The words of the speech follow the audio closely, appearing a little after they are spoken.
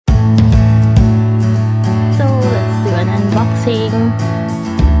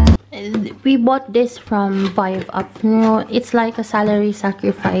we bought this from Vive Up. You know, it's like a salary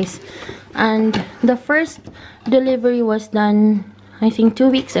sacrifice. And the first delivery was done, I think, 2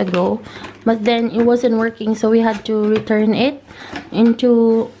 weeks ago. But then it wasn't working, so we had to return it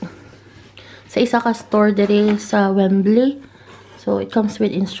into sa isa ka store dere sa Wembley. So it comes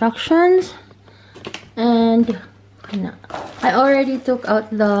with instructions. And I already took out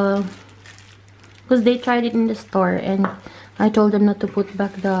the, because they tried it in the store and I told them not to put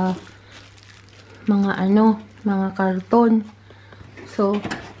back the mga karton. So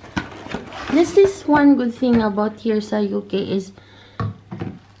this is one good thing about here sa UK is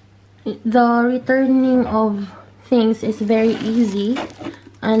the returning of things is very easy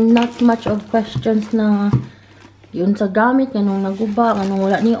and not much of questions na yun sa gamit, kanong naguba, kanong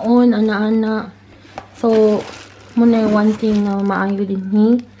wala ni on, ana-ana. So muna yung one thing na maayo din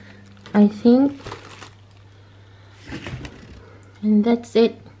ni, I think. And that's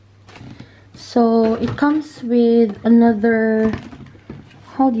it. So it comes with another,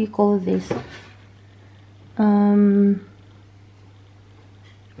 how do you call this,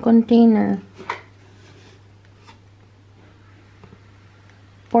 container,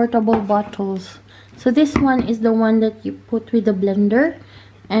 portable bottles. So this one is the one that you put with the blender,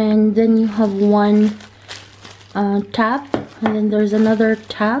 and then you have one tap, and then there's another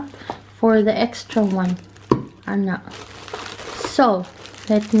tap for the extra one. So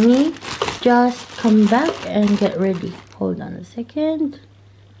let me just come back and get ready. Hold on a second.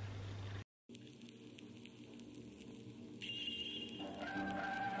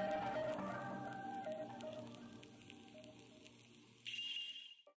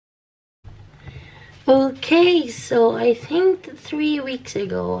 Okay, so I think 3 weeks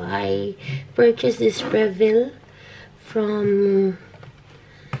ago I purchased this Breville from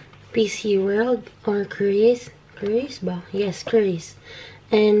PC World or Curry's ba? Yes, Curry's.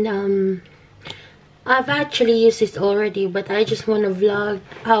 And I've actually used this already, but I just want to vlog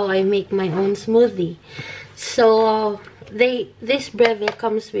how I make my own smoothie. So this Breville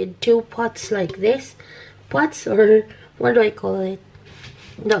comes with 2 pots like this. Pots, or what do I call it?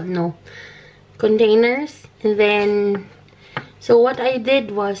 Don't know. Containers. And then, so what I did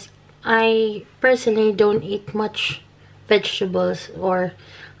was, I personally don't eat much vegetables, or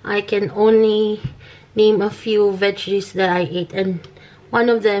I can only name a few veggies that I eat, and one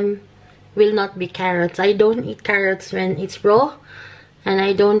of them will not be carrots. I don't eat carrots when it's raw, and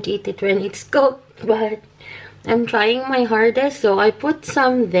I don't eat it when it's cooked, but I'm trying my hardest. So I put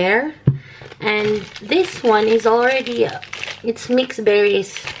some there, and this one is already, it's mixed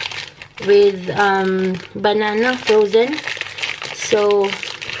berries with banana frozen. So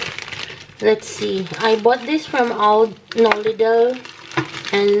let's see, I bought this from Lidl,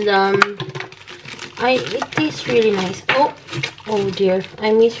 and it tastes really nice. Oh dear,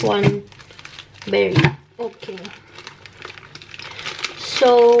 I missed one berry. Okay,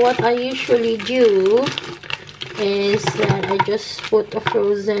 so what I usually do is that I just put a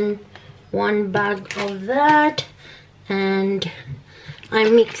frozen 1 bag of that, and I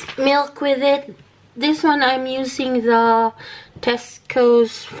mix milk with it. This one I'm using the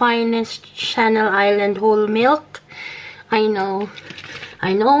Tesco's Finest Channel Island whole milk. I know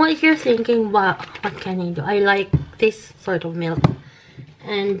what you're thinking, but what can you do? I like this sort of milk.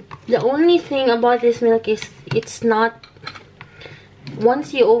 And the only thing about this milk is it's not,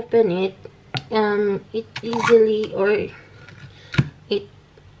 once you open it, it easily, or it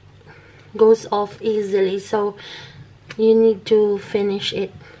goes off easily, so you need to finish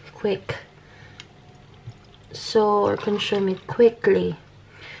it quick, or consume it quickly.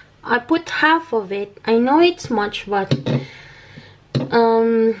 I put half of it. I know it's much, but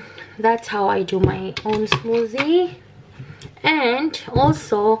that's how I do my own smoothie. And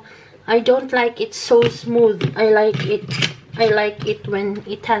also, I don't like it so smooth. I like it when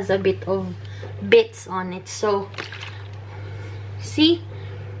it has a bit of bits on it. So see,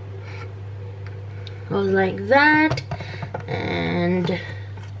 goes like that, and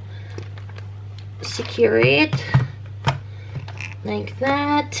secure it like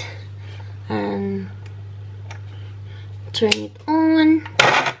that, and turn it on.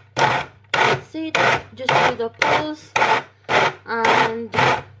 That's it. Just do the pulse, and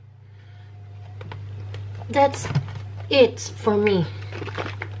that's it for me.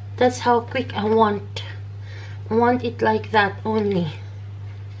 That's how quick I want it, like that only.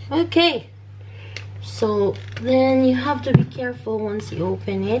 Okay, so then you have to be careful once you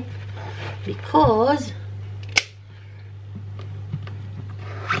open it, because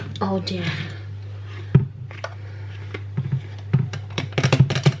oh dear.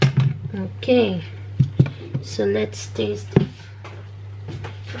 Okay, so let's taste it.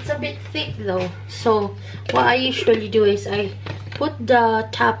 It's a bit thick though. So what I usually do is I put the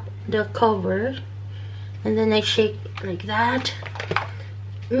cover, and then I shake like that.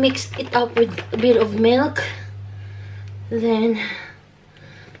 Mix it up with a bit of milk. Then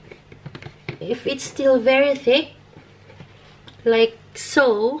if it's still very thick, like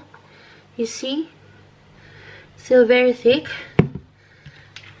so, you see, still very thick,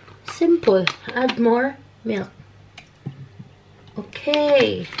 simple, add more milk.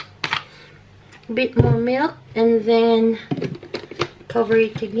 Okay, a bit more milk, and then cover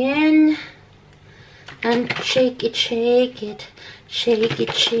it again and shake it, shake it, shake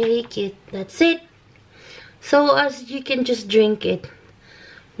it, shake it. That's it. So as you can just drink it.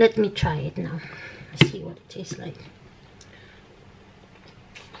 Let me try it now. See what it tastes like.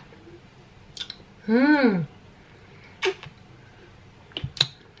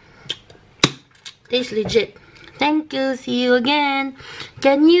 Tastes legit. Thank you. See you again.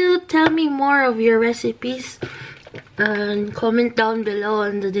 Can you tell me more of your recipes? And comment down below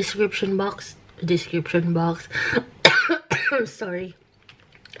in the description box. Sorry.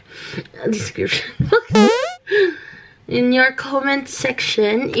 Description box. In your comment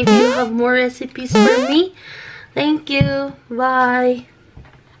section if you have more recipes for me. Thank you. Bye.